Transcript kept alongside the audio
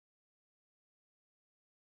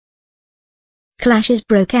Clashes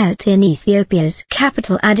broke out in Ethiopia's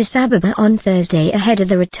capital Addis Ababa on Thursday ahead of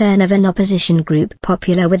the return of an opposition group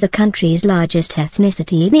popular with the country's largest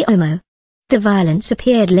ethnicity, the Omo. The violence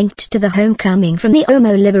appeared linked to the homecoming from the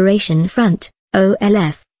Omo Liberation Front,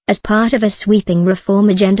 OLF, as part of a sweeping reform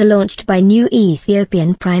agenda launched by new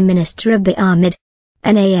Ethiopian Prime Minister Abiy Ahmed.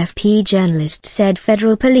 An AFP journalist said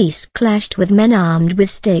federal police clashed with men armed with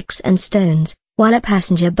sticks and stones, while a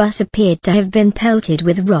passenger bus appeared to have been pelted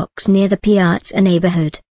with rocks near the Piazza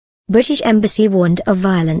neighborhood. British Embassy warned of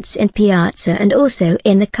violence in Piazza and also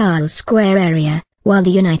in the Carl Square area, while the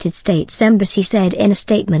United States Embassy said in a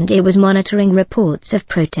statement it was monitoring reports of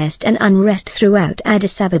protest and unrest throughout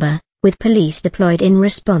Addis Ababa, with police deployed in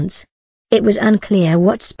response. It was unclear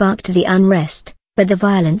what sparked the unrest, but the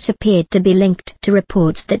violence appeared to be linked to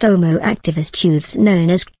reports that Omo activist youths known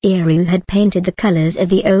as Kiru had painted the colors of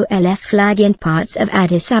the OLF flag in parts of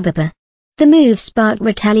Addis Ababa. The move sparked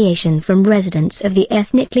retaliation from residents of the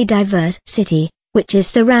ethnically diverse city, which is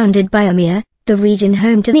surrounded by Amia, the region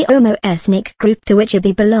home to the Omo ethnic group to which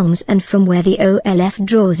Abiy belongs and from where the OLF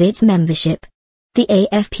draws its membership. The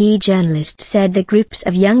AFP journalist said the groups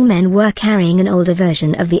of young men were carrying an older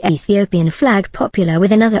version of the Ethiopian flag popular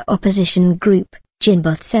with another opposition group,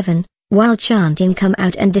 Jinboth 7, while chanting "Come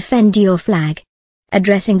out and defend your flag."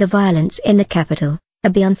 Addressing the violence in the capital,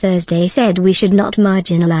 Abiy on Thursday said we should not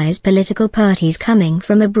marginalize political parties coming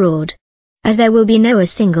from abroad. As there will be no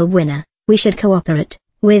single winner, we should cooperate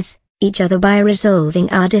with each other by resolving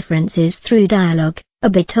our differences through dialogue,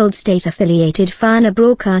 Abiy told state-affiliated Fana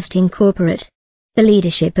Broadcasting Corporate. The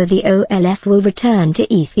leadership of the OLF will return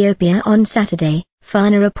to Ethiopia on Saturday,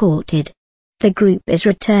 Fana reported. The group is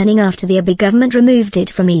returning after the Abiy government removed it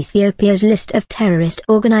from Ethiopia's list of terrorist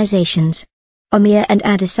organizations. Amia and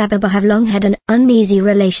Addis Ababa have long had an uneasy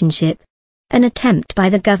relationship. An attempt by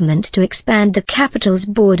the government to expand the capital's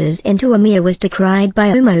borders into Amia was decried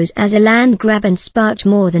by Omos as a land grab and sparked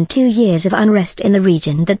more than 2 years of unrest in the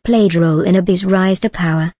region that played a role in Abiy's rise to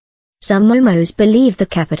power. Some Omos believe the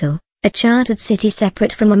capital, a chartered city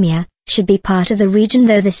separate from Amia, should be part of the region,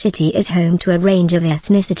 though the city is home to a range of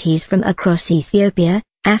ethnicities from across Ethiopia,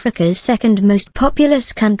 Africa's second most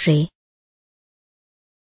populous country.